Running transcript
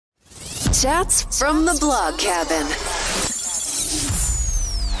Chats from the Blog Cabin.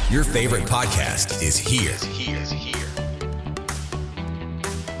 Your favorite podcast is here.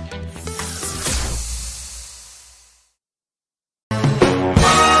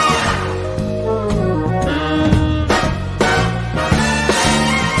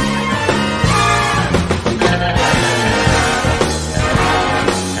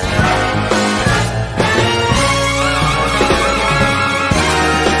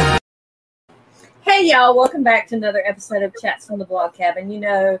 Hey y'all, welcome back to another episode of Chats from the Blog Cabin. You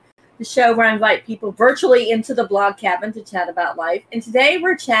know, the show where I invite people virtually into the Blog Cabin to chat about life. And today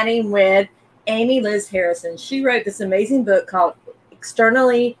we're chatting with Amy Liz Harrison. She wrote this amazing book called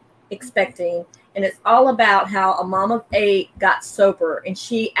Externally Expecting, and it's all about how a mom of 8 got sober. And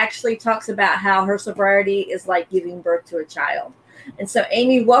she actually talks about how her sobriety is like giving birth to a child. And so,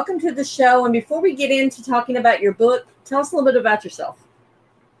 Amy, welcome to the show. And before we get into talking about your book, tell us a little bit about yourself.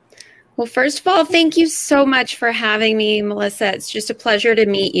 Well, first of all, thank you so much for having me, Melissa. It's just a pleasure to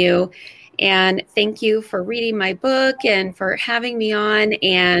meet you. And thank you for reading my book and for having me on.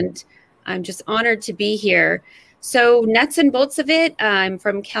 And I'm just honored to be here. So nuts and bolts of it, I'm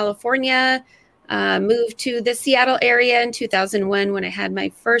from California, moved to the Seattle area in 2001 when I had my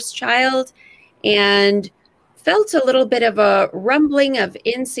first child, and felt a little bit of a rumbling of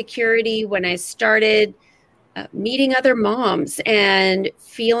insecurity when I started meeting other moms and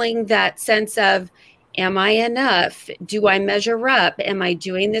feeling that sense of, am I enough? Do I measure up? Am I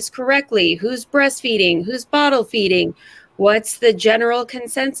doing this correctly? Who's breastfeeding? Who's bottle feeding? What's the general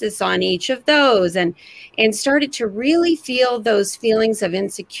consensus on each of those? And started to really feel those feelings of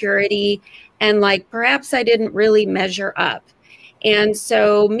insecurity and like perhaps I didn't really measure up. And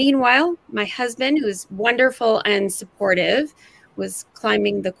so meanwhile, my husband, who's wonderful and supportive, was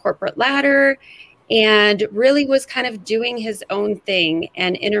climbing the corporate ladder and really was kind of doing his own thing.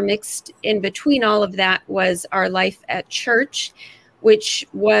 And intermixed in between all of that was our life at church, which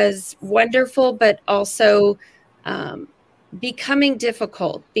was wonderful, but also becoming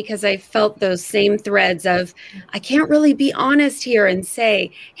difficult because I felt those same threads of, I can't really be honest here and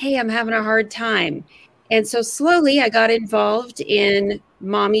say, hey, I'm having a hard time. And so slowly I got involved in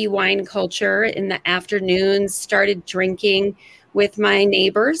mommy wine culture in the afternoons, started drinking with my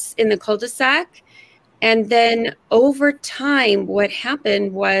neighbors in the cul-de-sac. And then over time, what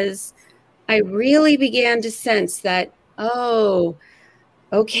happened was I really began to sense that, oh,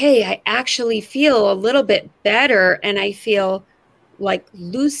 okay, I actually feel a little bit better and I feel like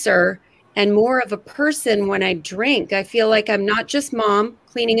looser and more of a person when I drink. I feel like I'm not just mom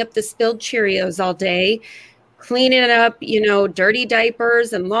cleaning up the spilled Cheerios all day, cleaning up, dirty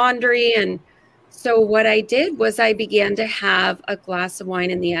diapers and laundry. And so what I did was I began to have a glass of wine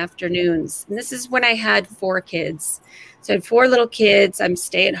in the afternoons. And this is when I had 4 kids. So I had 4 little kids. I'm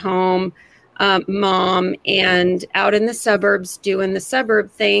stay-at-home mom and out in the suburbs doing the suburb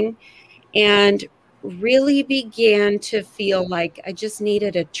thing, and really began to feel like I just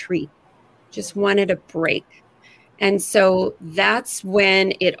needed a treat, just wanted a break. And so that's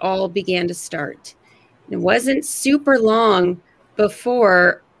when it all began to start. It wasn't super long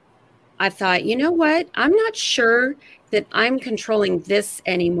before I thought, you know what? I'm not sure that I'm controlling this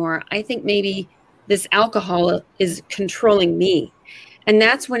anymore. I think maybe this alcohol is controlling me. And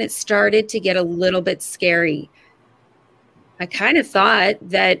that's when it started to get a little bit scary. I kind of thought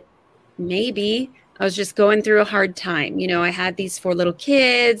that maybe I was just going through a hard time. I had these 4 little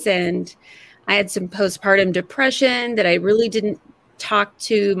kids and I had some postpartum depression that I really didn't talk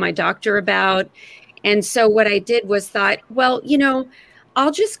to my doctor about. And so what I did was thought, well,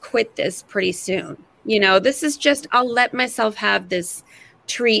 I'll just quit this pretty soon. This is just, I'll let myself have this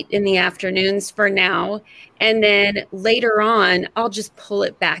treat in the afternoons for now. And then later on, I'll just pull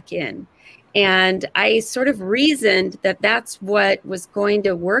it back in. And I sort of reasoned that that's what was going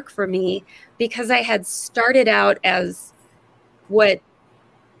to work for me because I had started out as what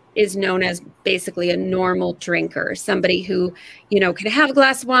is known as basically a normal drinker, somebody who, could have a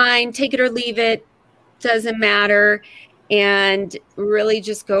glass of wine, take it or leave it, doesn't matter, and really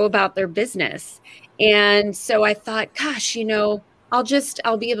just go about their business. And so I thought, gosh,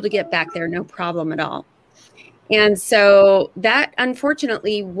 I'll be able to get back there, no problem at all. And so that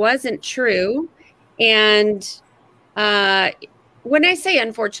unfortunately wasn't true. And when I say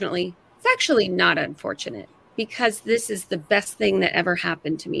unfortunately, it's actually not unfortunate because this is the best thing that ever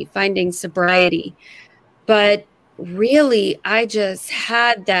happened to me, finding sobriety. But really, I just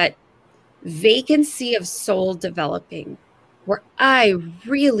had that vacancy of soul developing where I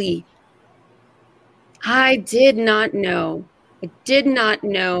did not know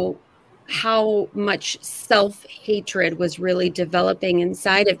how much self-hatred was really developing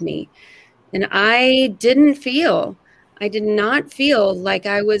inside of me. And I did not feel like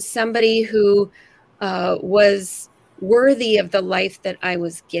I was somebody who was worthy of the life that I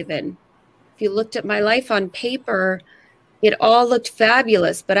was given. If you looked at my life on paper, it all looked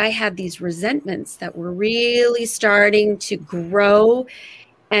fabulous, but I had these resentments that were really starting to grow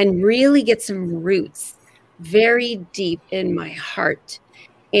and really get some roots very deep in my heart.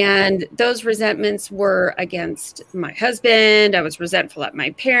 And those resentments were against my husband. I was resentful at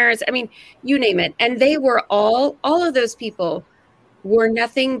my parents. I mean, you name it. And they were all of those people were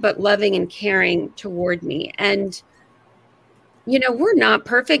nothing but loving and caring toward me. And, you know, we're not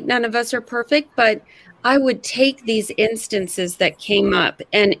perfect. None of us are perfect, but I would take these instances that came up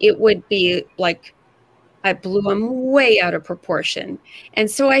and it would be like, I blew them way out of proportion.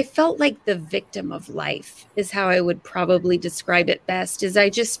 And so I felt like the victim of life is how I would probably describe it best, is I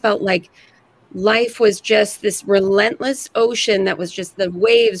just felt like life was just this relentless ocean that was just, the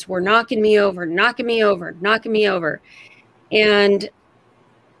waves were knocking me over, knocking me over, knocking me over. And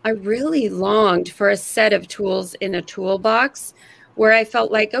I really longed for a set of tools in a toolbox where I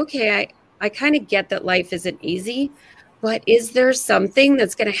felt like, okay, I kind of get that life isn't easy, but is there something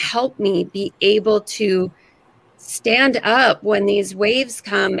that's going to help me be able to stand up when these waves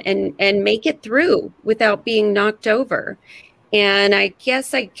come and make it through without being knocked over? And I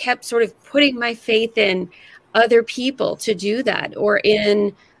guess I kept sort of putting my faith in other people to do that, or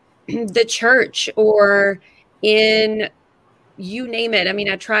in the church, or in, you name it. I mean,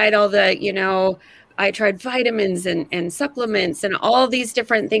 I tried all the, you know, I tried vitamins and supplements and all these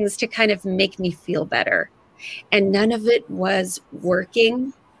different things to kind of make me feel better. And none of it was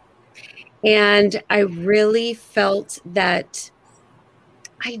working. And I really felt that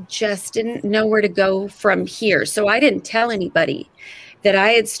I just didn't know where to go from here. So I didn't tell anybody that I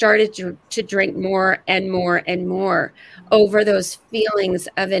had started to drink more and more and more over those feelings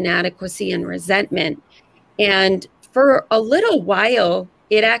of inadequacy and resentment. And for a little while,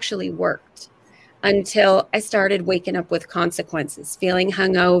 it actually worked, until I started waking up with consequences, feeling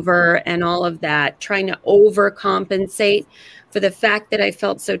hungover and all of that, trying to overcompensate for the fact that I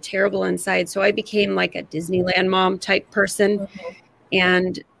felt so terrible inside. So I became like a Disneyland mom type person,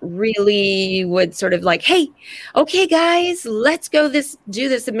 and really would sort of like, hey, okay, guys, let's go do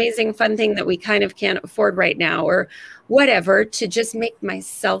this amazing fun thing that we kind of can't afford right now, or whatever, to just make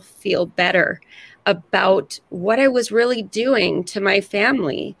myself feel better about what I was really doing to my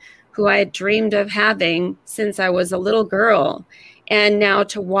family, who I had dreamed of having since I was a little girl. And now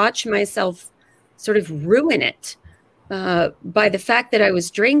to watch myself sort of ruin it by the fact that I was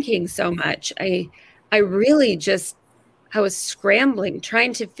drinking so much, I really just, I was scrambling,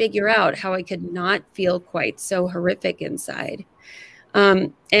 trying to figure out how I could not feel quite so horrific inside.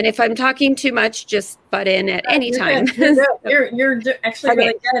 And if I'm talking too much, just butt in at any time. You're actually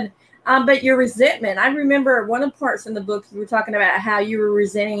really good. But your resentment, I remember one of the parts in the book, you were talking about how you were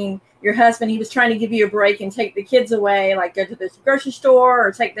resenting your husband. He was trying to give you a break and take the kids away, like go to the grocery store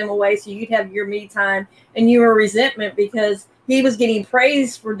or take them away so you'd have your me time. And you were resentment because he was getting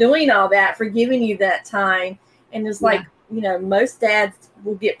praised for doing all that, for giving you that time. And it's like, you know, most dads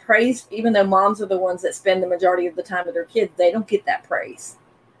will get praised, even though moms are the ones that spend the majority of the time with their kids. They don't get that praise.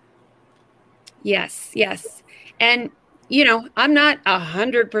 Yes. And you know, I'm not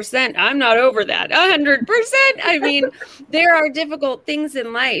 100%. I'm not over that 100%. I mean, there are difficult things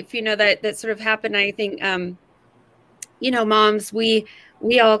in life, you know, that sort of happen. I think, you know, moms, we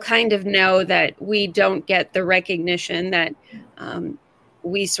all kind of know that we don't get the recognition that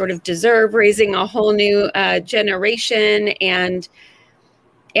we sort of deserve, raising a whole new generation. And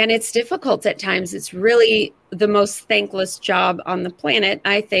it's difficult at times. It's really the most thankless job on the planet,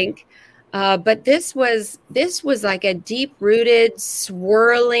 I think. But this was like a deep-rooted,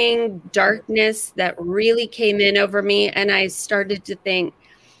 swirling darkness that really came in over me, and I started to think,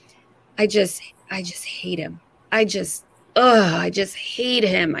 I just hate him. I just hate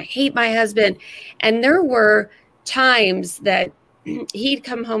him. I hate my husband. And there were times that he'd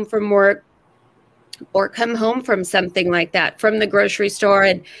come home from work or come home from something like that, from the grocery store,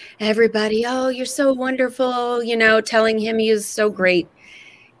 and everybody, oh, you're so wonderful, you know, telling him he was so great.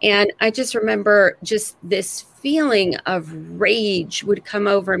 And I just remember just this feeling of rage would come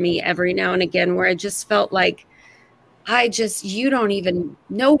over me every now and again, where I just felt like,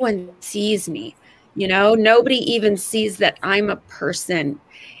 no one sees me, you know, nobody even sees that I'm a person.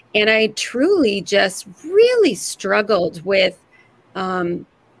 And I truly just really struggled with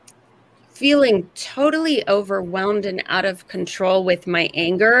feeling totally overwhelmed and out of control with my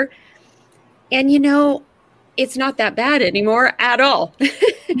anger. And, you know, it's not that bad anymore at all.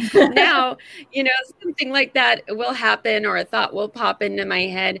 Now, you know, something like that will happen, or a thought will pop into my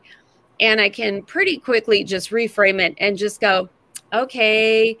head, And I can pretty quickly just reframe it and just go,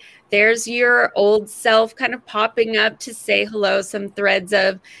 okay, there's your old self kind of popping up to say hello, some threads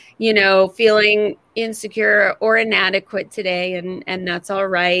of, feeling insecure or inadequate today. And that's all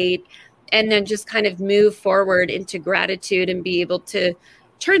right. And then just kind of move forward into gratitude and be able to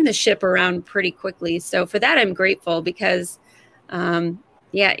turn the ship around pretty quickly. So for that, I'm grateful because,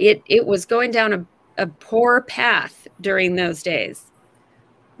 it was going down a poor path during those days.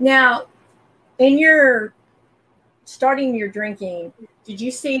 Now, in your starting your drinking, did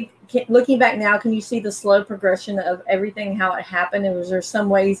you see, looking back now, can you see the slow progression of everything, how it happened? And was there some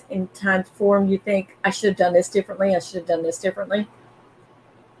ways in time form you think, I should have done this differently? I should have done this differently?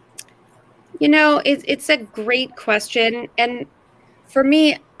 It's a great question. And for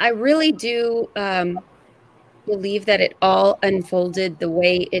me, I really do believe that it all unfolded the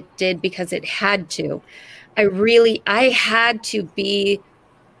way it did because it had to. I had to be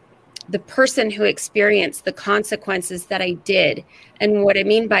the person who experienced the consequences that I did. And what I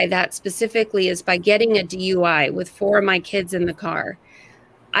mean by that specifically is by getting a DUI with 4 of my kids in the car.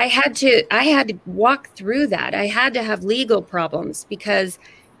 I had to walk through that. I had to have legal problems because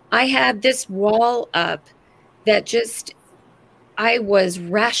I had this wall up that just, I was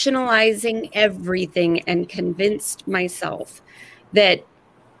rationalizing everything and convinced myself that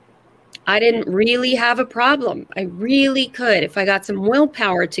I didn't really have a problem. I really could. If I got some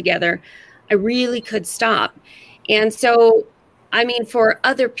willpower together, I really could stop. And so, for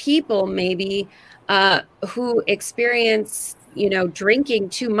other people maybe who experience, drinking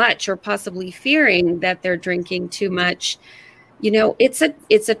too much or possibly fearing that they're drinking too much, it's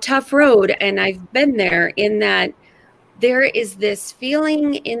a tough road. And I've been there in that there is this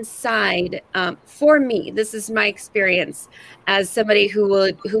feeling inside, for me, this is my experience as somebody who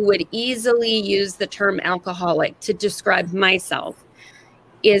would easily use the term alcoholic to describe myself,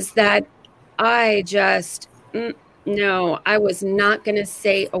 is that I just, no, I was not going to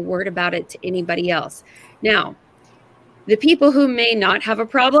say a word about it to anybody else. Now, the people who may not have a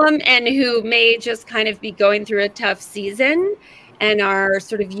problem and who may just kind of be going through a tough season and are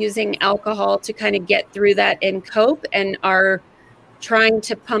sort of using alcohol to kind of get through that and cope and are trying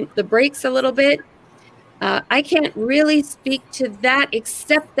to pump the brakes a little bit. I can't really speak to that,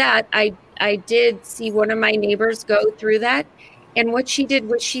 except that I did see one of my neighbors go through that. And what she did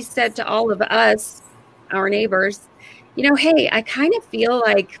was she said to all of us, our neighbors, hey, I kind of feel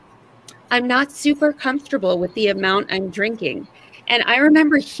like I'm not super comfortable with the amount I'm drinking. And I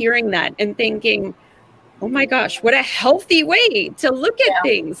remember hearing that and thinking, oh my gosh, what a healthy way to look at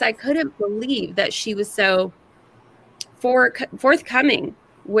things. I couldn't believe that she was so forthcoming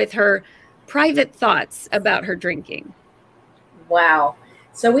with her private thoughts about her drinking. Wow.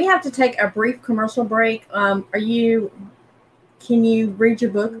 So we have to take a brief commercial break. Can you read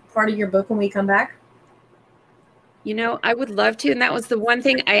your book, part of your book, when we come back? I would love to. And that was the one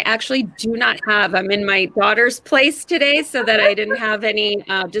thing I actually do not have. I'm in my daughter's place today so that I didn't have any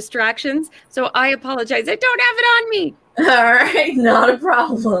distractions. So I apologize. I don't have it on me. All right. Not a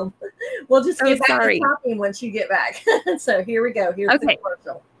problem. We'll just get back to talking once you get back. So here we go. Here's the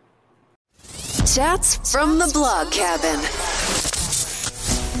commercial. Chats from the Blog Cabin.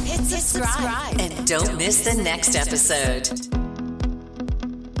 Hit subscribe and don't miss the next episode.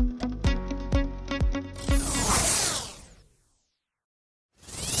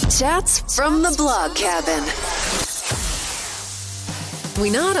 Chats from the Blog Cabin. We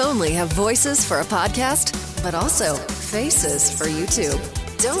not only have voices for a podcast, but also faces for YouTube.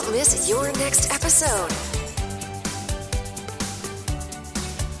 Don't miss your next episode.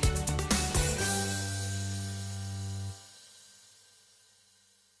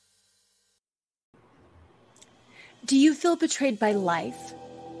 Do you feel betrayed by life,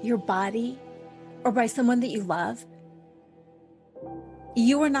 your body, or by someone that you love?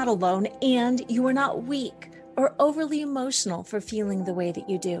 You are not alone, and you are not weak or overly emotional for feeling the way that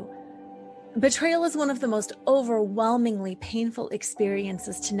you do. Betrayal is one of the most overwhelmingly painful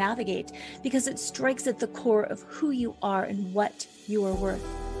experiences to navigate because it strikes at the core of who you are and what you are worth.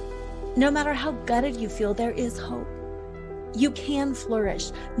 No matter how gutted you feel, there is hope. You can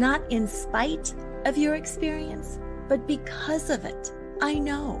flourish, not in spite of your experience, but because of it. I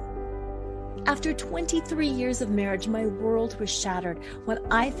know. After 23 years of marriage, my world was shattered when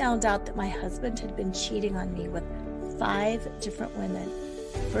I found out that my husband had been cheating on me with 5 different women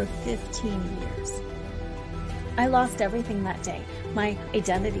for 15 years. I lost everything that day, my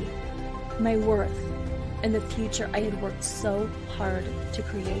identity, my worth, and the future I had worked so hard to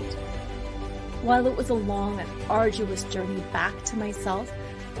create. While it was a long and arduous journey back to myself,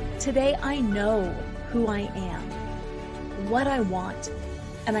 today I know who I am, what I want,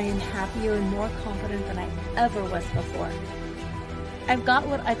 and I am happier and more confident than I ever was before. I've got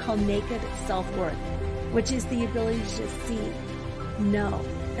what I call naked self-worth, which is the ability to see, know,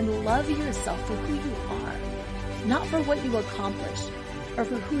 and love yourself for who you are, not for what you accomplish or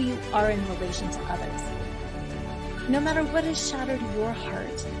for who you are in relation to others. No matter what has shattered your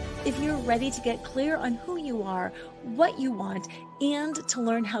heart, if you're ready to get clear on who you are, what you want, and to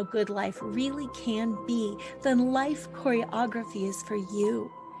learn how good life really can be, then Life Choreography is for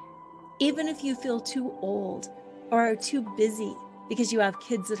you. Even if you feel too old or are too busy because you have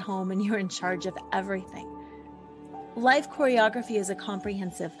kids at home and you're in charge of everything. Life Choreography is a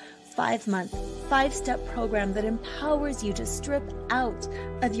comprehensive 5-month, 5-step program that empowers you to strip out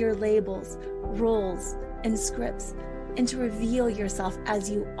of your labels, roles, and scripts, and to reveal yourself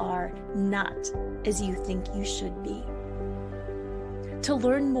as you are, not as you think you should be. To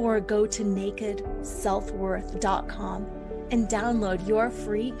learn more, go to nakedselfworth.com and download your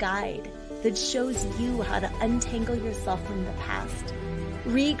free guide that shows you how to untangle yourself from the past,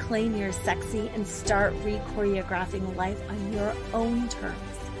 reclaim your sexy, and start re-choreographing life on your own terms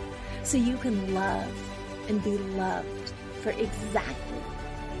so you can love and be loved for exactly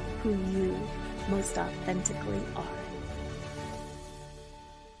who you most authentically are.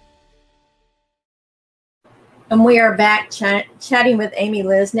 And we are back chatting with Amy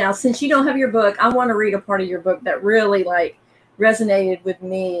Liz. Now, since you don't have your book, I want to read a part of your book that really resonated with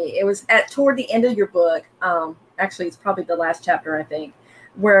me. It was toward the end of your book. Actually, it's probably the last chapter, I think,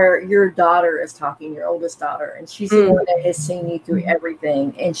 where your daughter is talking, your oldest daughter, and she's the one that has seen you through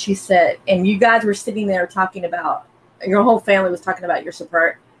everything. And she said, and you guys were sitting there talking about, your whole family was talking about your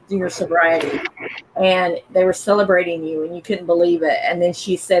sobriety, and they were celebrating you, and you couldn't believe it. And then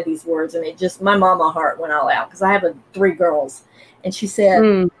she said these words, and it just, my mama heart went all out, because I have 3 girls. And she said,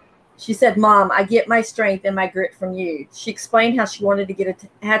 Mom, I get my strength and my grit from you. She explained how she wanted to get a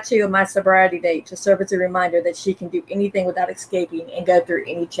tattoo of my sobriety date to serve as a reminder that she can do anything without escaping and go through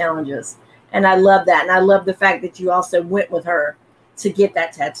any challenges. And I love that. And I love the fact that you also went with her to get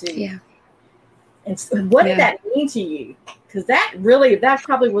that tattoo. Yeah. And so what did that mean to you? Because that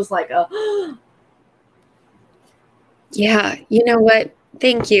probably was like a... Yeah. You know what?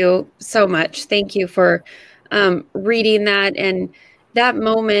 Thank you so much. Thank you for reading that. And that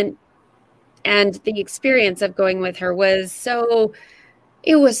moment and the experience of going with her was so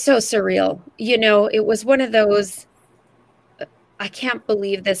surreal. You know, it was one of those, I can't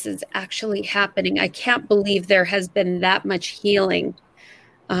believe this is actually happening. I can't believe there has been that much healing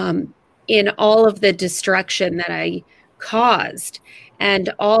in all of the destruction that I caused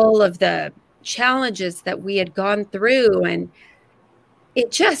and all of the challenges that we had gone through. And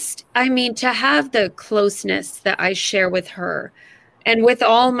it just, I mean, to have the closeness that I share with her and with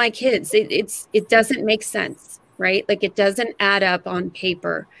all my kids, it doesn't make sense, right? Like, it doesn't add up on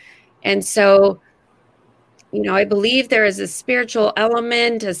paper. And so, you know, I believe there is a spiritual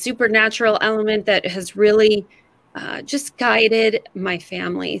element, a supernatural element that has really just guided my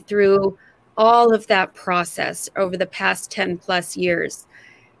family through all of that process over the past 10 plus years.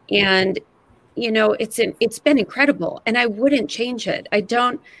 And, you know, it's been incredible, and I wouldn't change it. I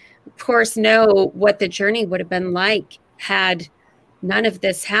don't, of course, know what the journey would have been like had none of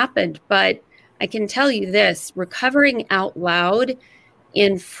this happened, but I can tell you this, recovering out loud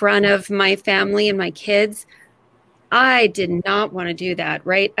in front of my family and my kids, I did not want to do that,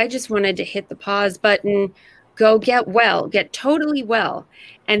 right? I just wanted to hit the pause button, go get totally well,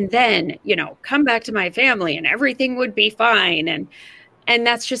 and then, you know, come back to my family and everything would be fine. And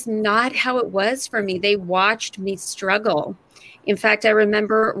that's just not how it was for me. They watched me struggle. In fact, I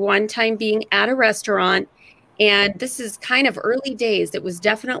remember one time being at a restaurant, and this is kind of early days. It was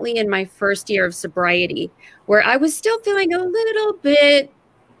definitely in my first year of sobriety, where I was still feeling a little bit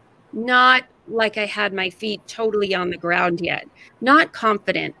not like I had my feet totally on the ground yet, not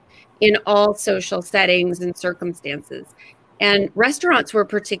confident in all social settings and circumstances. And restaurants were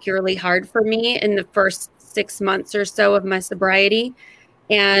particularly hard for me in the first 6 months or so of my sobriety.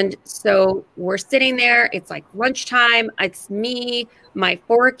 And so we're sitting there, it's like lunchtime, it's me, my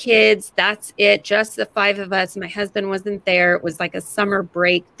 4 kids, that's it, just the 5 of us. My husband wasn't there. It was like a summer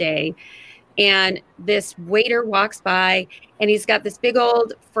break day. And this waiter walks by, and he's got this big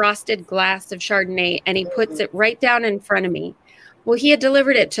old frosted glass of Chardonnay, and he puts it right down in front of me. Well, he had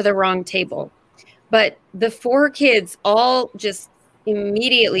delivered it to the wrong table. But the 4 kids all just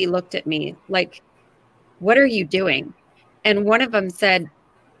immediately looked at me like, what are you doing? And one of them said,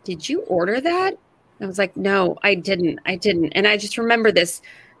 did you order that? I was like, no, I didn't. And I just remember this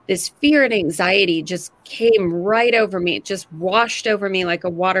fear and anxiety just came right over me. It just washed over me like a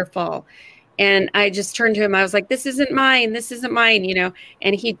waterfall. And I just turned to him. I was like, this isn't mine. This isn't mine,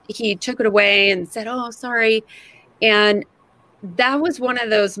 and he took it away and said, oh, sorry. And that was one of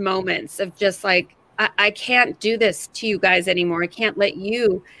those moments of just like, I can't do this to you guys anymore. I can't let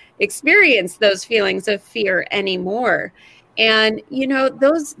you experience those feelings of fear anymore. And,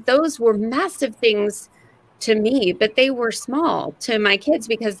 those were massive things to me, but they were small to my kids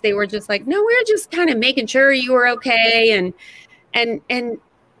because they were just like, no, we're just kind of making sure you were okay. And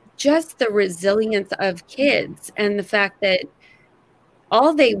just the resilience of kids and the fact that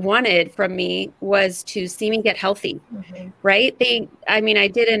all they wanted from me was to see me get healthy, right? I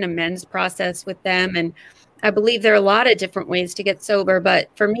did an amends process with them, and I believe there are a lot of different ways to get sober, but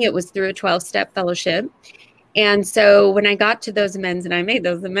for me, it was through a 12-step fellowship. And so when I got to those amends and I made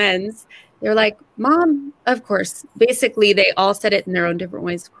those amends, they're like, Mom, of course, basically they all said it in their own different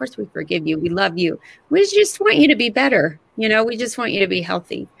ways. Of course, we forgive you. We love you. We just want you to be better. We just want you to be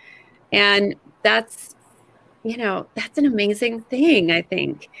healthy. And that's an amazing thing, I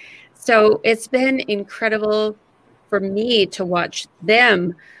think. So it's been incredible for me to watch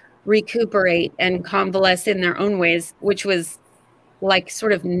them recuperate and convalesce in their own ways, which was like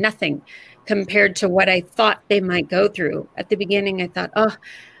sort of nothing compared to what I thought they might go through. At the beginning, I thought, oh,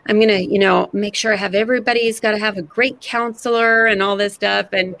 I'm going to, make sure I have everybody's got to have a great counselor and all this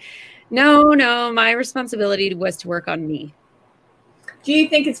stuff. And no, my responsibility was to work on me. Do you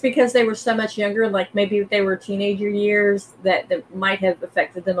think it's because they were so much younger, like maybe if they were teenager years, that might have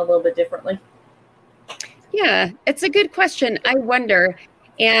affected them a little bit differently? Yeah, it's a good question. I wonder.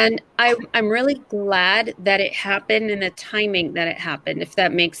 And I'm really glad that it happened and the timing that it happened, if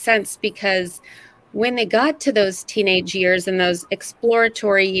that makes sense, because when they got to those teenage years and those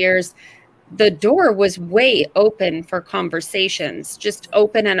exploratory years, the door was way open for conversations, just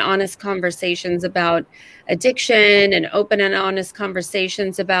open and honest conversations about addiction and open and honest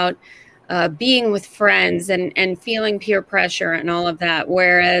conversations about being with friends and feeling peer pressure and all of that.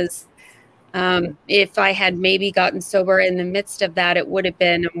 Whereas if I had maybe gotten sober in the midst of that, it would have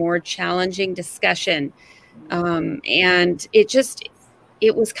been a more challenging discussion. And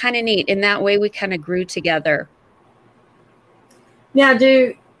it was kind of neat. In that way, we kind of grew together. Now,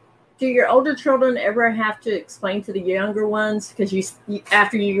 do your older children ever have to explain to the younger ones, because you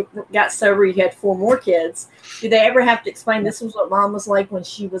after you got sober, you had 4 more kids. Do they ever have to explain this was what Mom was like when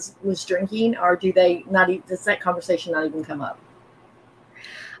she was drinking, or do they not? Does that conversation not even come up?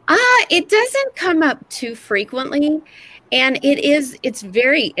 It doesn't come up too frequently. And it's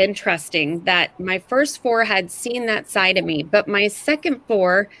very interesting that my first 4 had seen that side of me, but my second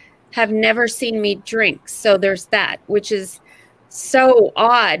 4 have never seen me drink. So there's that, which is so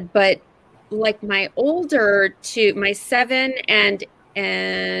odd. But like my older 2, my 7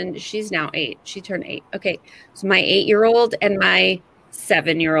 and she's now 8. She turned 8. Okay. So my 8-year-old and my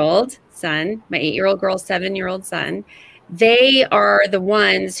 7-year-old son, my 8-year-old girl, 7-year-old son, they are the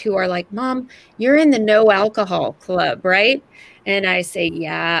ones who are like, Mom, you're in the no alcohol club, right? And I say,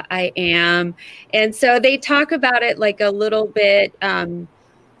 yeah, I am. And so they talk about it like a little bit,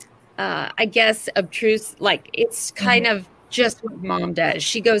 I guess, obtruse, like it's kind of just what Mom does.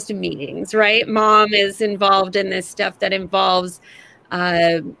 She goes to meetings, right? Mom is involved in this stuff that involves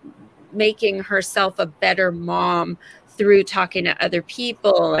making herself a better mom through talking to other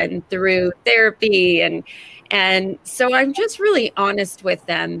people and through therapy. And so I'm just really honest with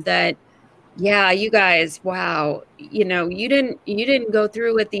them that, yeah, you guys, wow, you didn't go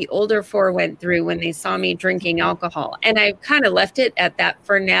through what the older 4 went through when they saw me drinking alcohol. And I've kind of left it at that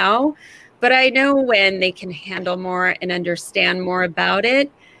for now. But I know when they can handle more and understand more about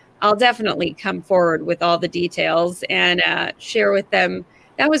it, I'll definitely come forward with all the details and share with them.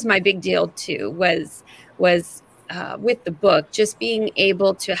 That was my big deal too, was with the book, just being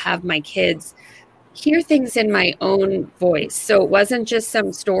able to have my kids hear things in my own voice. So it wasn't just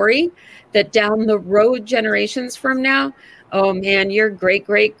some story that down the road generations from now, oh man, your great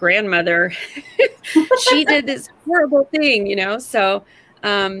grandmother, she did this horrible thing, So,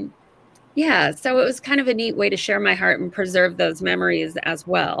 yeah, so it was kind of a neat way to share my heart and preserve those memories as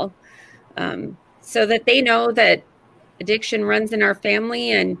well. So that they know that addiction runs in our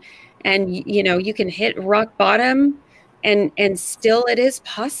family and you can hit rock bottom and still it is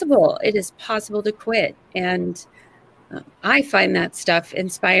possible. It is possible to quit. And I find that stuff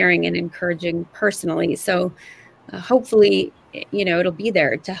inspiring and encouraging personally. So hopefully, it'll be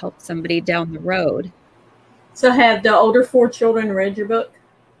there to help somebody down the road. So have the older 4 children read your book?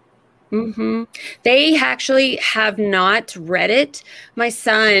 Mm-hmm. They actually have not read it. My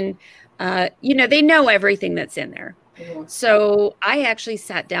son, they know everything that's in there. Mm-hmm. So I actually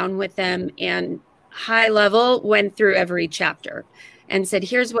sat down with them and high level went through every chapter and said,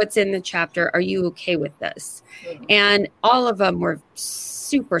 here's what's in the chapter. Are you okay with this? And all of them were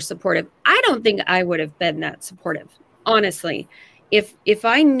super supportive. I don't think I would have been that supportive, honestly. If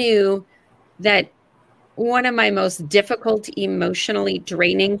I knew that one of my most difficult, emotionally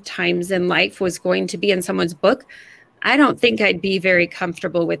draining times in life was going to be in someone's book, I don't think I'd be very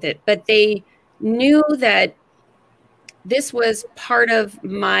comfortable with it. But they knew that this was part of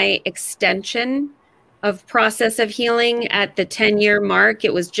my extension of process of healing at the 10-year mark.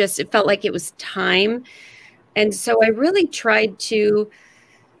 It felt like it was time. And so I really tried to,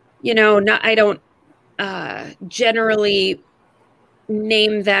 I don't generally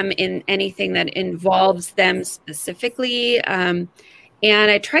name them in anything that involves them specifically. And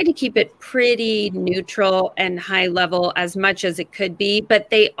I tried to keep it pretty neutral and high level as much as it could be, but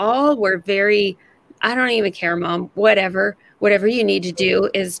they all were very, I don't even care, Mom, whatever you need to do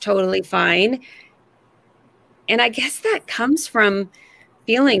is totally fine. And I guess that comes from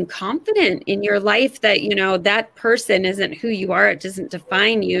feeling confident in your life that, that person isn't who you are. It doesn't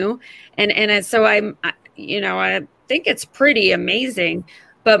define you. And so I think it's pretty amazing.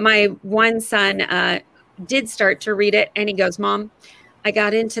 But my one son did start to read it, and he goes, Mom, I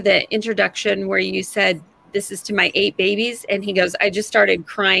got into the introduction where you said, this is to my 8 babies. And he goes, I just started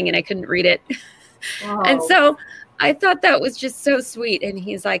crying and I couldn't read it. Wow. And so I thought that was just so sweet. And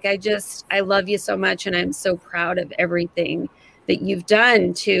he's like, I love you so much. And I'm so proud of everything that you've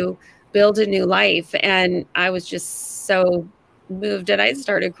done to build a new life. And I was just so moved, and I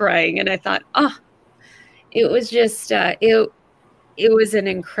started crying, and I thought, it was just, it was an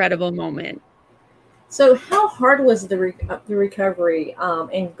incredible moment. So how hard was the recovery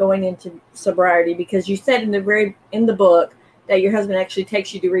and going into sobriety? Because you said in the book that your husband actually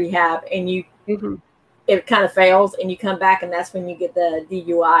takes you to rehab, and you, it kind of fails, and you come back, and that's when you get the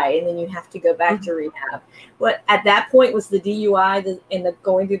DUI, and then you have to go back to rehab. What at that point was the DUI and the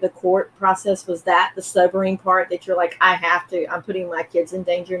going through the court process? Was that the sobering part that you're like, I'm putting my kids in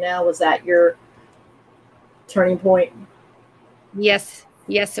danger now? Was that your turning point? Yes,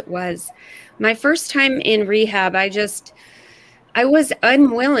 it was. My first time in rehab, I was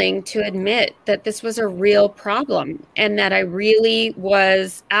unwilling to admit that this was a real problem and that I really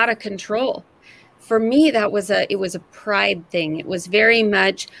was out of control. For me, it was a pride thing. It was very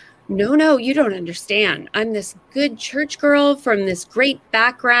much, no, you don't understand. I'm this good church girl from this great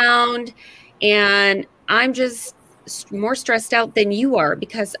background, and I'm just more stressed out than you are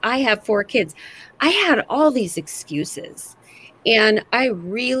because I have 4 kids. I had all these excuses, and I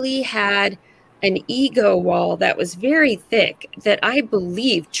really had an ego wall that was very thick, that I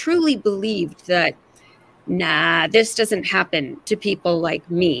truly believed that, this doesn't happen to people like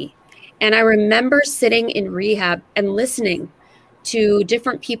me. And I remember sitting in rehab and listening to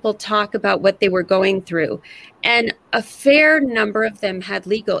different people talk about what they were going through. And a fair number of them had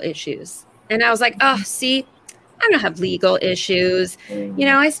legal issues. And I was like, see, I don't have legal issues.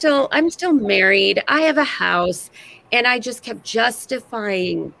 I'm still married. I have a house. And I just kept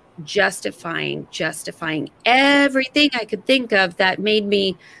justifying everything I could think of that made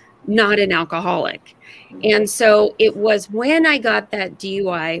me not an alcoholic. And so it was when I got that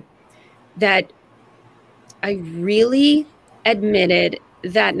DUI that I really admitted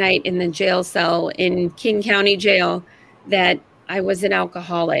that night in the jail cell in King County Jail that I was an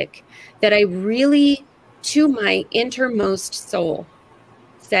alcoholic, that I really, to my innermost soul,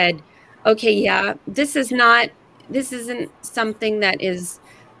 said, okay, yeah, this isn't something that is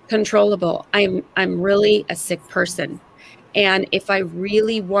controllable. I'm really a sick person. And if I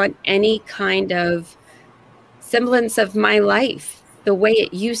really want any kind of semblance of my life the way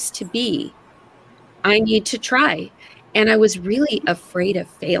it used to be, I need to try. And I was really afraid of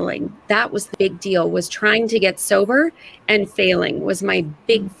failing. That was the big deal, was trying to get sober, and failing was my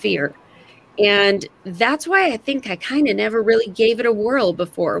big fear. And that's why I think I kind of never really gave it a whirl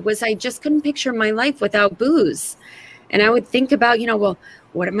before, was I just couldn't picture my life without booze. And I would think about, well,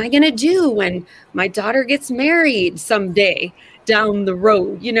 what am I going to do when my daughter gets married someday down the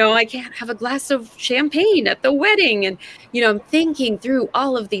road? I can't have a glass of champagne at the wedding. And, I'm thinking through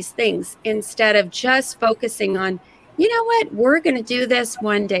all of these things instead of just focusing on, what, we're going to do this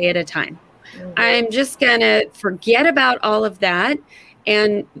one day at a time. I'm just going to forget about all of that,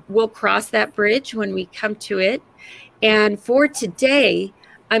 and we'll cross that bridge when we come to it. And for today,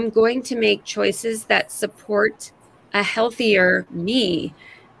 I'm going to make choices that support a healthier me.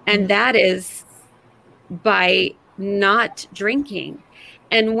 And that is by not drinking.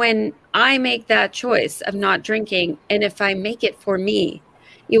 And when I make that choice of not drinking, and if I make it for me,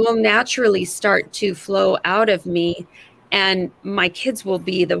 it will naturally start to flow out of me. And my kids will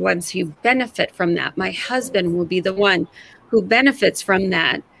be the ones who benefit from that. My husband will be the one who benefits from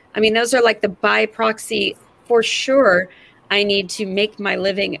that. I mean, those are like the by proxy. For sure, I need to make my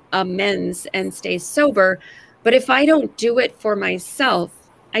living amends and stay sober. But if I don't do it for myself,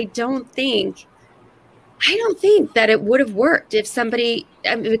 I don't think that it would have worked if somebody,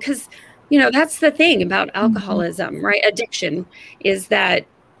 because, that's the thing about alcoholism, right? Addiction is that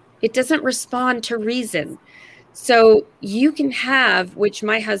it doesn't respond to reason. So you can have, which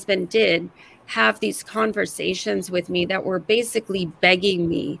my husband did, have these conversations with me that were basically begging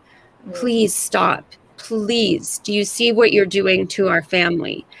me, please stop. Please, do you see what you're doing to our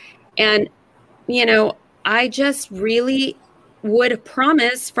family? And, I just really would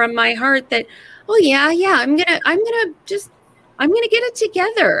promise from my heart that, oh yeah, I'm gonna get it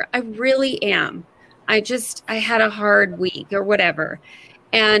together. I really am. I had a hard week or whatever.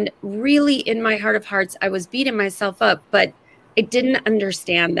 And really in my heart of hearts, I was beating myself up, but I didn't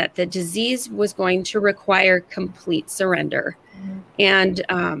understand that the disease was going to require complete surrender. And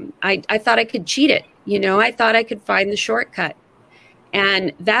I thought I could cheat it. I thought I could find the shortcut.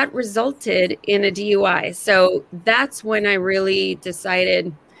 And that resulted in a DUI. So that's when I really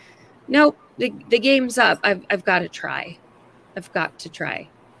decided, nope, the game's up. I've got to try. I've got to try.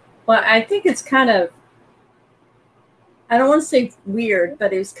 Well, I think it's kind of, I don't want to say weird,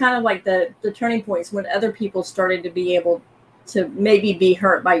 but it was kind of like the turning points when other people started to be able to maybe be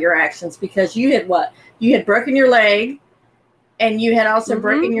hurt by your actions, because you had what? You had broken your leg, and you had also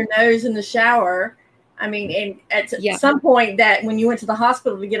broken your nose in the shower. I mean, and at some point that when you went to the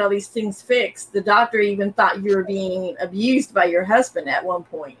hospital to get all these things fixed, the doctor even thought you were being abused by your husband at one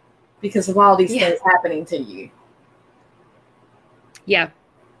point because of all these things happening to you. Yeah.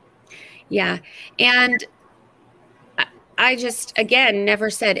 And I just, again, never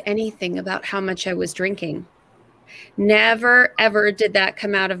said anything about how much I was drinking. Never, ever did that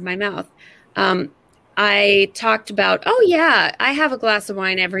come out of my mouth. I talked about, oh yeah, I have a glass of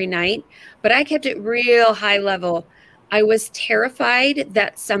wine every night, but I kept it real high level. I was terrified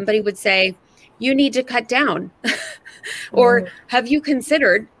that somebody would say, you need to cut down. Or have you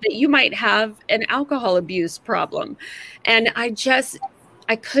considered that you might have an alcohol abuse problem? And I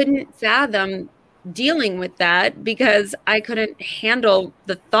couldn't fathom dealing with that because I couldn't handle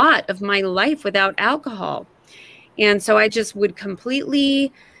the thought of my life without alcohol. And so I just would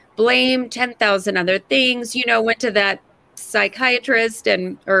completely blame 10,000 other things, went to that psychiatrist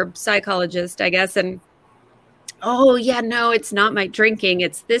or psychologist, I guess. And, oh yeah, no, it's not my drinking.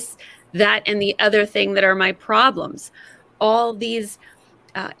 It's this, that, and the other thing that are my problems. All these,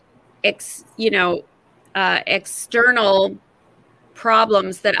 external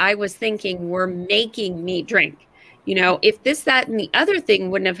problems that I was thinking were making me drink. If this, that, and the other thing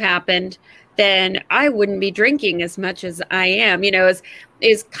wouldn't have happened, then I wouldn't be drinking as much as I am,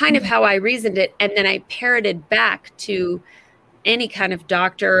 is kind of how I reasoned it. And then I parroted back to any kind of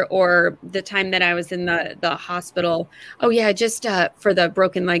doctor, or the time that I was in the hospital. Oh yeah, I just, for the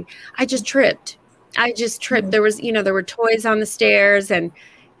broken leg, I just tripped. There was, there were toys on the stairs, and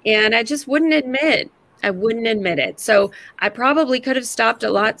I just wouldn't admit it. So I probably could have stopped a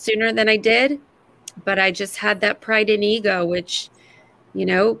lot sooner than I did, but I just had that pride and ego, which,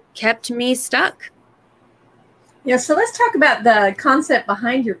 kept me stuck. Yeah, so let's talk about the concept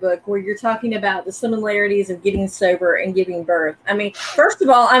behind your book, where you're talking about the similarities of getting sober and giving birth. I mean, first of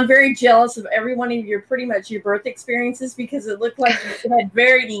all, I'm very jealous of every one of your birth experiences, because it looked like you had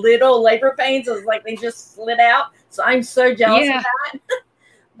very little labor pains. It was like they just slid out. So I'm so jealous of that.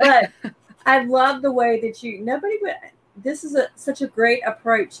 But I love the way that this is such a great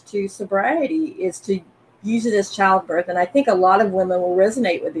approach to sobriety, is to use it as childbirth. And I think a lot of women will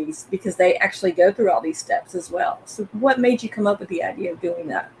resonate with these because they actually go through all these steps as well. So what made you come up with the idea of doing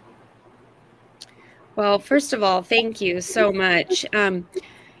that? Well, first of all, thank you so much. I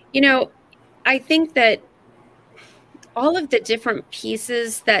think that all of the different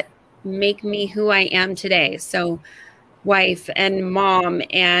pieces that make me who I am today, so wife and mom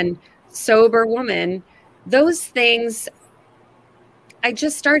and sober woman, those things, I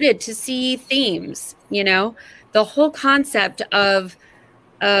just started to see themes, the whole concept of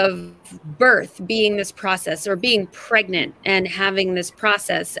birth being this process, or being pregnant and having this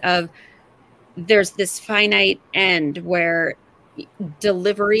process of, there's this finite end where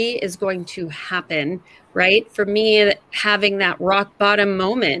delivery is going to happen, right? For me, having that rock bottom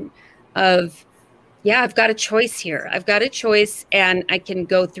moment of, yeah, I've got a choice here. I've got a choice, and I can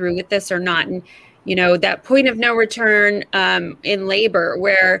go through with this or not. And that point of no return in labor,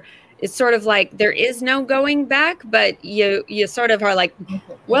 where it's sort of like there is no going back, but you sort of are like,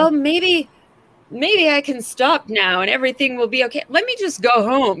 well, maybe maybe I can stop now and everything will be okay. Let me just go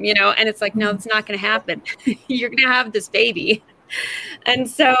home, And it's like, no, it's not going to happen. You're going to have this baby. And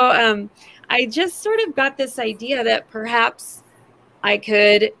so I just sort of got this idea that perhaps I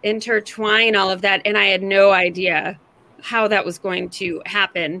could intertwine all of that. And I had no idea how that was going to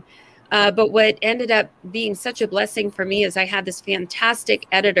happen. But what ended up being such a blessing for me is I had this fantastic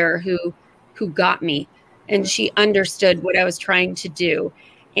editor who got me, and she understood what I was trying to do.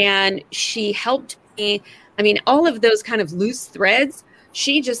 And she helped me. I mean, all of those kind of loose threads,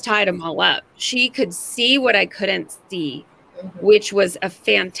 she just tied them all up. She could see what I couldn't see, which was a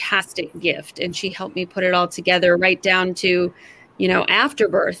fantastic gift. And she helped me put it all together, right down to,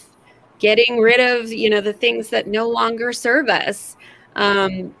 afterbirth, getting rid of, the things that no longer serve us.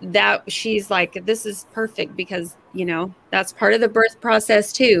 That she's like, this is perfect because, that's part of the birth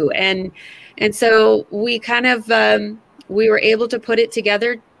process too. And so we kind of, we were able to put it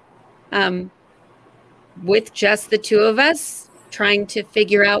together, with just the two of us trying to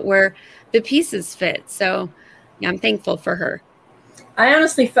figure out where the pieces fit. So yeah, I'm thankful for her. I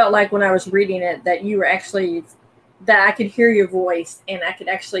honestly felt like when I was reading it that you were actually, that I could hear your voice and I could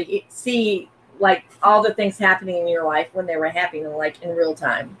actually see like all the things happening in your life when they were happening, like in real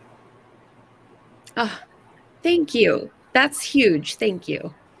time. Oh, thank you. That's huge. Thank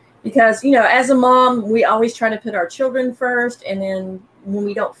you. Because, as a mom, we always try to put our children first. And then when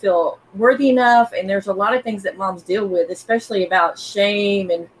we don't feel worthy enough, and there's a lot of things that moms deal with, especially about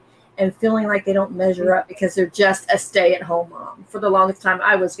shame and feeling like they don't measure up because they're just a stay-at-home mom. For the longest time,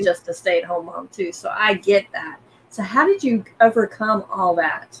 I was just a stay-at-home mom too. So I get that. So how did you overcome all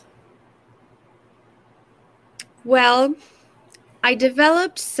that? Well, I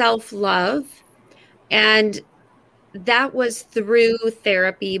developed self-love, and that was through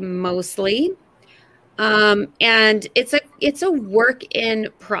therapy mostly. And it's a work in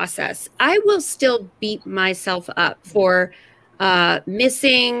process. I will still beat myself up for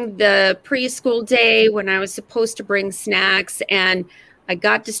missing the preschool day when I was supposed to bring snacks and I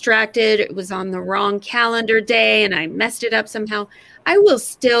got distracted. It was on the wrong calendar day and I messed it up somehow. I will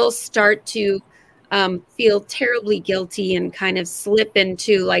still start to feel terribly guilty and kind of slip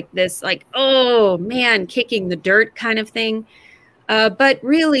into like this, like, oh man, kicking the dirt kind of thing. But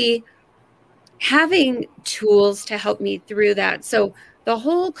really having tools to help me through that. So the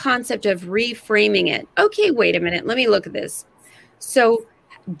whole concept of reframing it. Okay, wait a minute. Let me look at this. So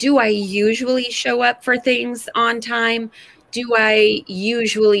do I usually show up for things on time? Do I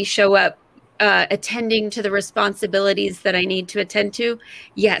usually show up attending to the responsibilities that I need to attend to?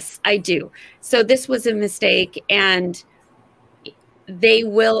 Yes, I do. So this was a mistake and they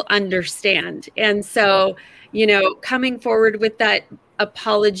will understand. And so, coming forward with that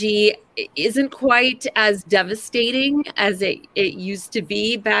apology isn't quite as devastating as it used to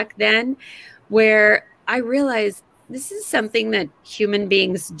be back then, where I realized this is something that human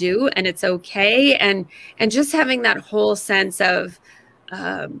beings do and it's okay. And just having that whole sense of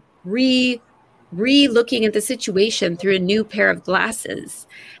re-looking at the situation through a new pair of glasses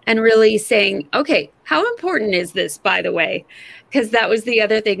and really saying, okay, how important is this, by the way? Because that was the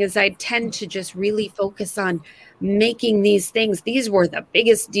other thing, is I tend to just really focus on making these things. These were the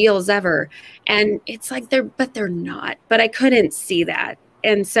biggest deals ever. And it's like they're not, but I couldn't see that.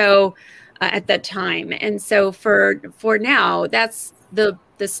 And so at that time. And so for now, that's the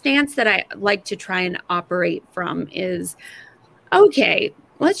stance that I like to try and operate from is, okay,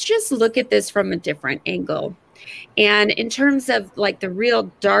 let's just look at this from a different angle. And in terms of like the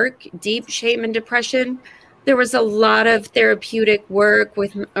real dark, deep shame and depression, there was a lot of therapeutic work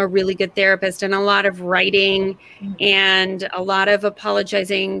with a really good therapist and a lot of writing and a lot of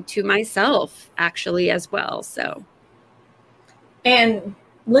apologizing to myself actually as well. So. And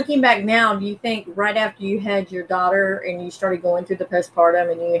looking back now, do you think right after you had your daughter and you started going through the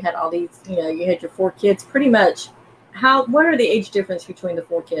postpartum and you had all these, you had your 4 kids, pretty much, what are the age difference between the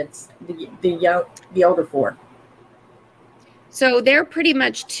 4 kids, the older 4? So they're pretty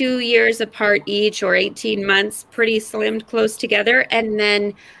much 2 years apart each, or 18 months, pretty slimmed close together. And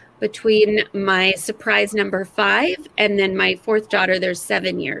then between my surprise number 5 and then my 4th daughter, there's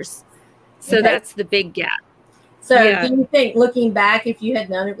 7 years. So okay. That's the big gap. So yeah. Do you think, looking back, if you had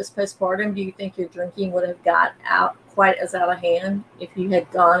known it was postpartum, do you think your drinking would have got out quite as out of hand if you had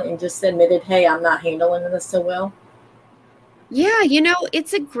gone and just admitted, hey, I'm not handling this so well? Yeah,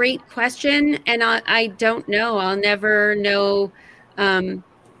 it's a great question. And I don't know. I'll never know,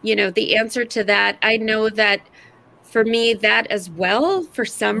 the answer to that. I know that for me, that as well, for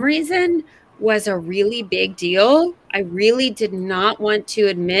some reason, was a really big deal. I really did not want to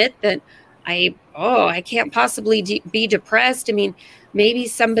admit that I can't possibly be depressed. I mean, maybe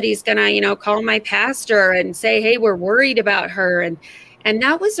somebody's gonna, call my pastor and say, hey, we're worried about her. And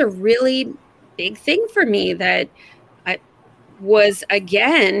that was a really big thing for me, that I was,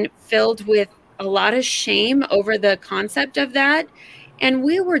 again, filled with a lot of shame over the concept of that. And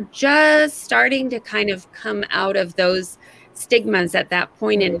we were just starting to kind of come out of those stigmas at that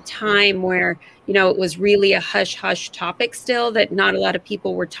point in time, where, it was really a hush-hush topic still, that not a lot of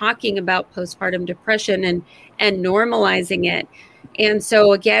people were talking about postpartum depression and normalizing it. And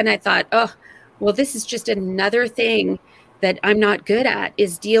so again, I thought, oh, well, this is just another thing that I'm not good at,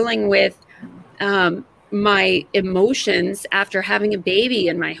 is dealing with my emotions after having a baby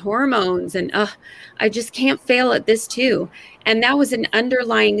and my hormones. And I just can't fail at this too. And that was an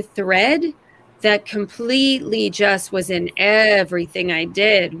underlying thread that completely just was in everything I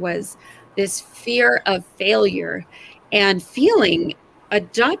did, was this fear of failure, and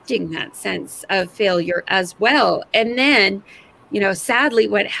adopting that sense of failure as well. And then, sadly,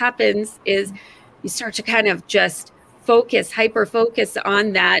 what happens is you start to kind of just hyper focus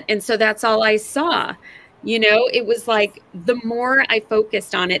on that. And so that's all I saw. It was like, the more I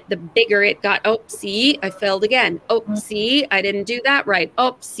focused on it, the bigger it got. Oh, see, I failed again. Oh, see, I didn't do that right.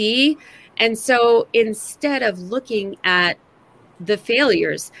 Oh, see. And so instead of looking at the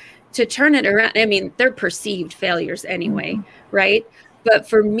failures, to turn it around, I mean, they're perceived failures anyway, right? But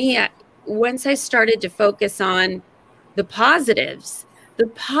for me, once I started to focus on the positives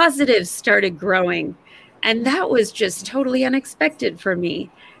started growing. And that was just totally unexpected for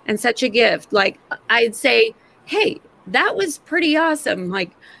me, and such a gift. Like, I'd say, hey, that was pretty awesome.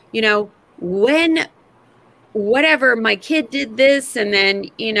 Like, when whatever, my kid did this, and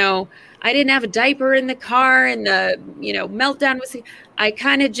then, I didn't have a diaper in the car, and the, meltdown was, I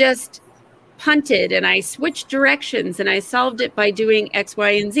kind of just punted and I switched directions and I solved it by doing X, Y,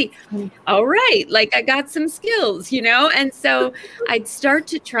 and Z. All right. Like, I got some skills, and so I'd start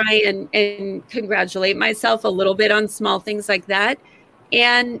to try and congratulate myself a little bit on small things like that.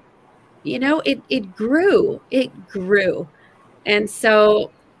 And, it grew. And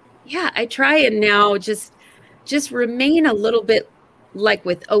so, yeah, I try and now just remain a little bit like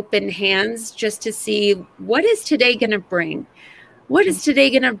with open hands, just to see, what is today going to bring? What is today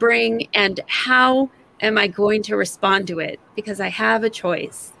going to bring, and how am I going to respond to it? Because I have a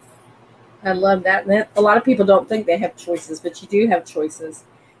choice. I love that. And a lot of people don't think they have choices, but you do have choices.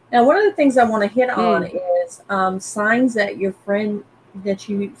 Now, one of the things I want to hit on is signs that you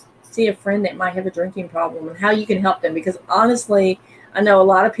see a friend that might have a drinking problem, and how you can help them. Because honestly, I know a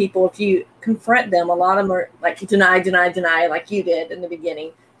lot of people, if you confront them, a lot of them are like, deny, like you did in the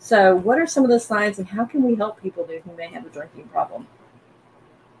beginning. So what are some of the signs, and how can we help people who may have a drinking problem?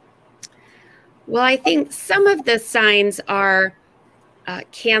 Well, I think some of the signs are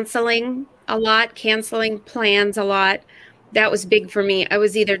canceling plans a lot. That was big for me. I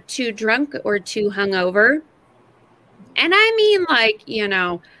was either too drunk or too hungover. And I mean, like,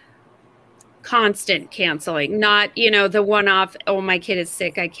 constant canceling, not, the one-off, oh, my kid is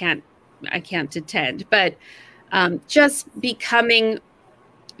sick, I can't attend, but just becoming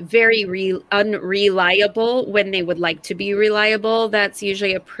very unreliable when they would like to be reliable. That's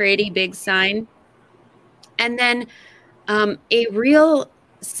usually a pretty big sign. And then a real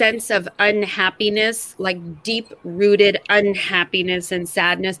sense of unhappiness, like deep-rooted unhappiness and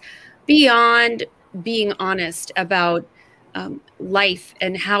sadness, beyond being honest about life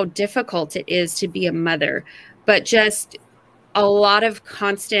and how difficult it is to be a mother, but just a lot of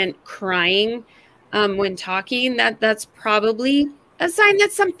constant crying when talking. That's probably a sign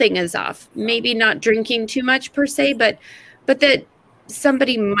that something is off. Maybe not drinking too much per se, but that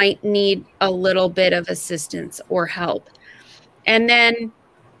somebody might need a little bit of assistance or help. And then,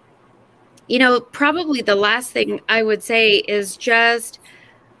 probably the last thing I would say is just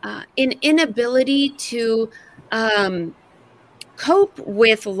an inability to cope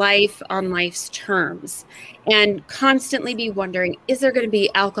with life on life's terms, and constantly be wondering, is there going to be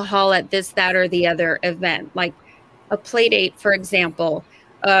alcohol at this, that, or the other event? Like a play date, for example,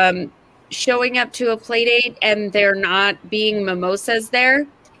 showing up to a play date and there not being mimosas there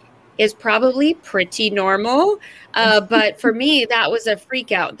is probably pretty normal. But for me, that was a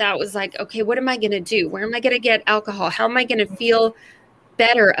freak out. That was like, okay, what am I going to do? Where am I going to get alcohol? How am I going to feel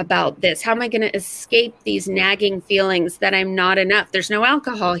better about this? How am I going to escape these nagging feelings that I'm not enough? There's no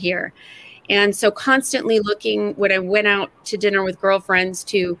alcohol here. And so constantly looking, when I went out to dinner with girlfriends,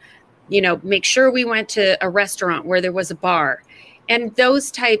 to, make sure we went to a restaurant where there was a bar, and those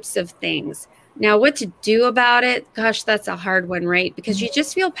types of things. Now, what to do about it? Gosh, that's a hard one, right? Because you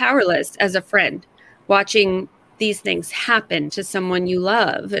just feel powerless as a friend watching these things happen to someone you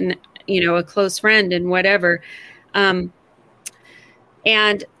love, and, a close friend and whatever.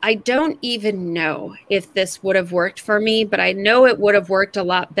 And I don't even know if this would have worked for me, but I know it would have worked a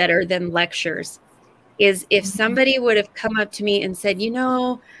lot better than lectures. Is if somebody would have come up to me and said,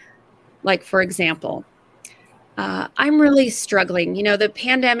 like, for example, I'm really struggling. The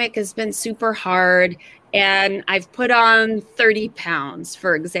pandemic has been super hard and I've put on 30 pounds,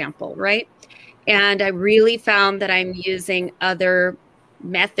 for example, right? And I really found that I'm using other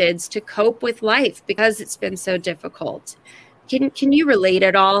methods to cope with life because it's been so difficult. Can you relate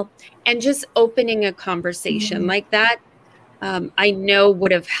at all? And just opening a conversation like that, I know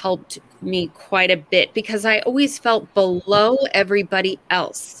would have helped me quite a bit, because I always felt below everybody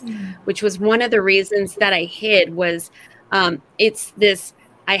else, which was one of the reasons that I hid. Was I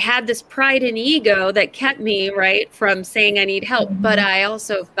had this pride and ego that kept me from saying I need help, but I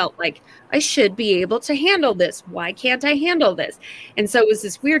also felt like I should be able to handle this. Why can't I handle this? And so it was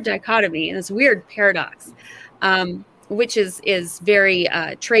this weird dichotomy and this weird paradox, which is very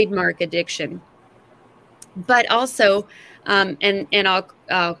trademark addiction. But also, and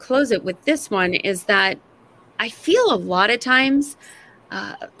I'll close it with this one, is that I feel a lot of times,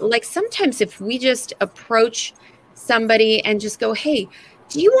 like sometimes if we just approach somebody and just go, hey,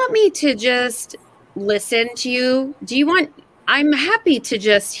 do you want me to just listen to you? I'm happy to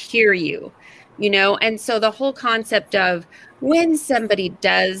just hear you, And so the whole concept of when somebody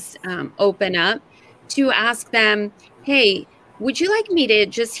does open up, to ask them, hey, would you like me to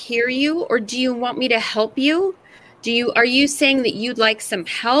just hear you, or do you want me to help you? Are you saying that you'd like some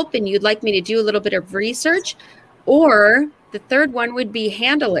help and you'd like me to do a little bit of research? Or the third one would be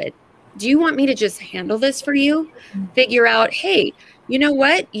handle it. Do you want me to just handle this for you? Figure out, hey, you know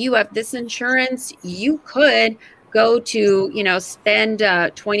what? You have this insurance. You could go to, spend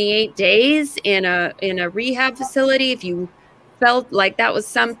 28 days in a rehab facility. If you felt like that was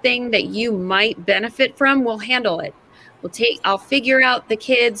something that you might benefit from, we'll handle it. I'll figure out the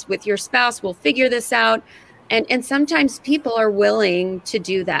kids with your spouse. We'll figure this out. And sometimes people are willing to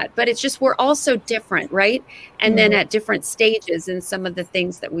do that, but it's just, we're all so different, right? And then at different stages in some of the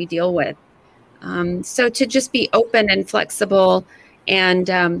things that we deal with. So to just be open and flexible and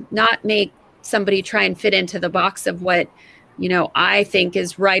not make somebody try and fit into the box of what, I think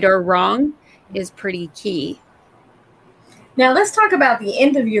is right or wrong is pretty key. Now, let's talk about the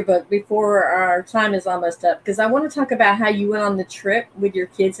end of your book before our time is almost up, because I want to talk about how you went on the trip with your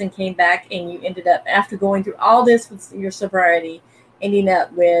kids and came back, and you ended up, after going through all this with your sobriety, ending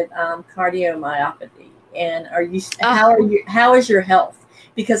up with cardiomyopathy. And how is your health?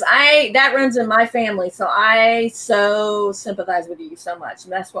 Because that runs in my family, so I so sympathize with you so much.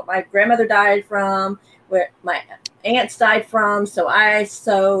 And that's what my grandmother died from, where my aunts died from. So I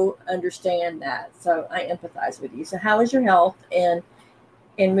so understand that. So I empathize with you. So how is your health, and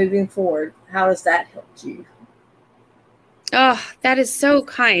moving forward, how has that helped you? Oh, that is so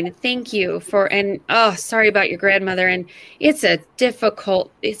kind. Thank you sorry about your grandmother. And it's a difficult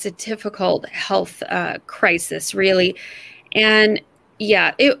health crisis, really. And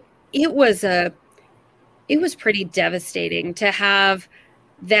yeah, it was pretty devastating to have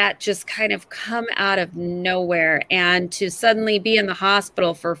that just kind of come out of nowhere, and to suddenly be in the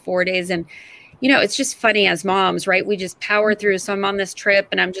hospital for 4 days. And, it's just funny as moms, right? We just power through. So I'm on this trip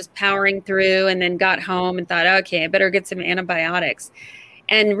and I'm just powering through, and then got home and thought, okay, I better get some antibiotics.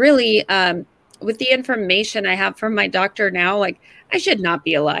 And really, with the information I have from my doctor now, like, I should not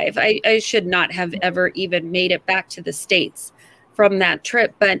be alive. I should not have ever even made it back to the States from that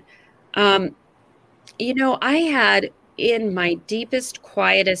trip. But, I had, in my deepest,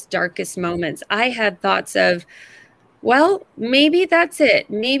 quietest, darkest moments, I had thoughts of, well, maybe that's it.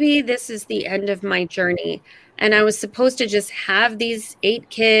 Maybe this is the end of my journey. And I was supposed to just have these 8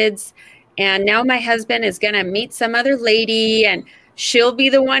 kids. And now my husband is going to meet some other lady, and she'll be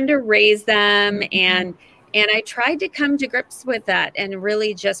the one to raise them. And I tried to come to grips with that and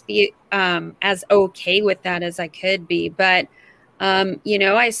really just be as okay with that as I could be. But,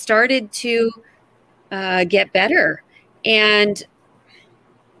 I started to get better. And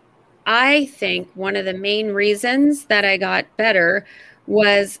I think one of the main reasons that I got better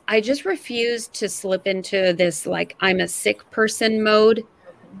was I just refused to slip into this, like, I'm a sick person mode,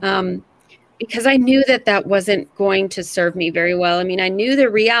 because I knew that wasn't going to serve me very well. I mean, I knew the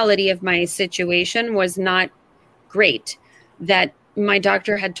reality of my situation was not great, that my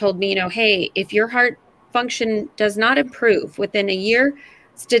doctor had told me, hey, if your heart function does not improve within a year,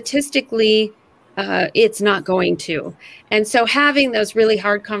 statistically, it's not going to. And so having those really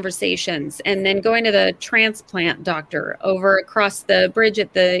hard conversations, and then going to the transplant doctor over across the bridge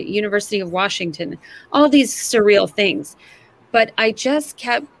at the University of Washington, all these surreal things. But I just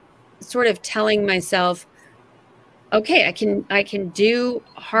kept sort of telling myself, okay, I can do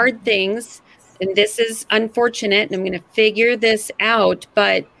hard things, and this is unfortunate, and I'm going to figure this out,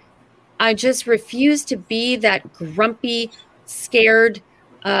 but I just refuse to be that grumpy, scared,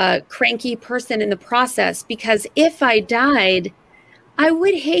 cranky person in the process, because if I died, I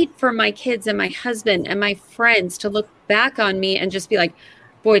would hate for my kids and my husband and my friends to look back on me and just be like,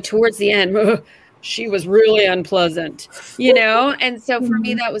 boy, towards the end, she was really unpleasant, And so for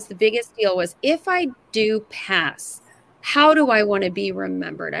me, that was the biggest deal, was if I do pass, how do I want to be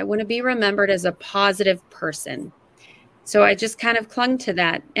remembered? I want to be remembered as a positive person. So I just kind of clung to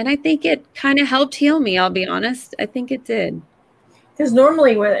that. And I think it kind of helped heal me, I'll be honest. I think it did. Because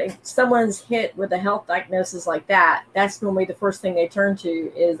normally when someone's hit with a health diagnosis like that, that's normally the first thing they turn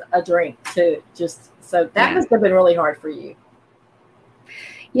to is a drink so that must have been really hard for you.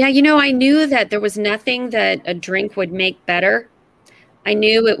 Yeah, I knew that there was nothing that a drink would make better. I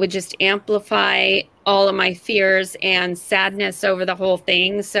knew it would just amplify all of my fears and sadness over the whole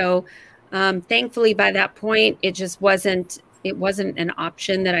thing. So thankfully, by that point, it wasn't an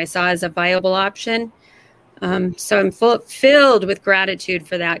option that I saw as a viable option. So I'm filled with gratitude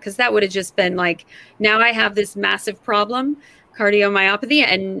for that, because that would have just been like, now I have this massive problem, cardiomyopathy,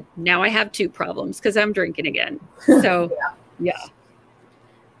 and now I have 2 problems because I'm drinking again. So, yeah.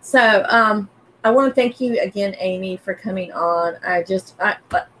 So I want to thank you again, Amy, for coming on.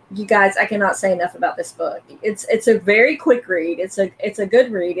 You guys, I cannot say enough about this book. It's a very quick read. It's a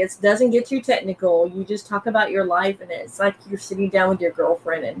good read. It doesn't get too technical. You just talk about your life, and it's like you're sitting down with your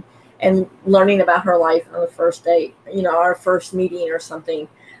girlfriend and learning about her life on the first date, our first meeting or something.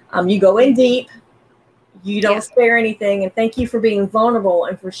 You go in deep. You don't spare anything. And thank you for being vulnerable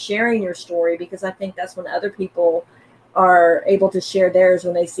and for sharing your story, because I think that's when other people are able to share theirs,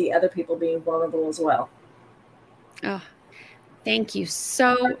 when they see other people being vulnerable as well. Oh, thank you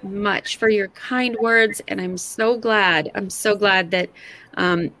so much for your kind words. And I'm so glad that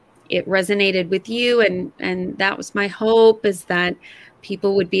it resonated with you. And that was my hope, is that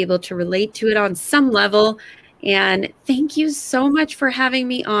people would be able to relate to it on some level. And thank you so much for having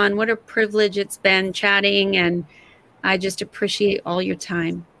me on. What a privilege it's been chatting. And I just appreciate all your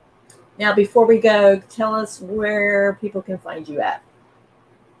time. Now, before we go, tell us where people can find you at.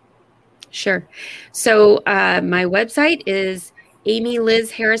 Sure. So my website is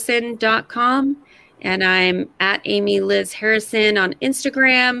amylizharrison.com, and I'm at Amy Liz Harrison on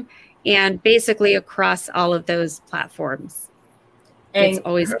Instagram, and basically across all of those platforms. It's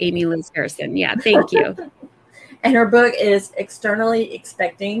always Amy Liz Harrison. Yeah, thank you. And her book is Externally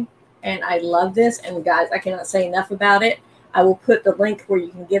Expecting, and I love this. And guys, I cannot say enough about it. I will put the link where you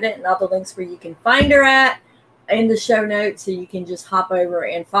can get it and all the links where you can find her at in the show notes, so you can just hop over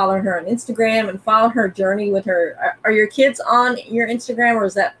and follow her on Instagram and follow her journey with her. Are your kids on your Instagram, or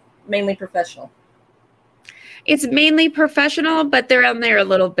is that mainly professional? It's mainly professional, but they're on there a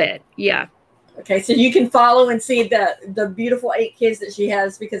little bit. Yeah. Okay, so you can follow and see the beautiful 8 kids that she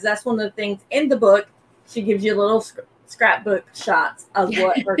has, because that's one of the things in the book. She gives you little scrapbook shots of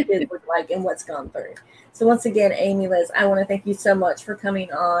what her kids look like and what's gone through. So once again, Amy Liz, I want to thank you so much for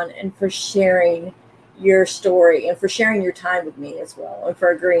coming on and for sharing your story and for sharing your time with me as well, and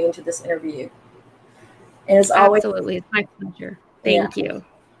for agreeing to this interview. And as always, absolutely, it's my pleasure. Thank you.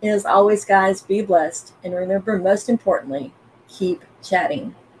 And as always, guys, be blessed, and remember, most importantly, keep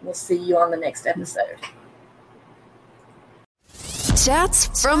chatting. We'll see you on the next episode.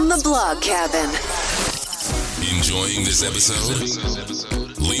 Chats from the Blog Cabin. Enjoying this episode?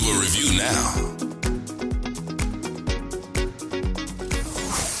 Leave a review now.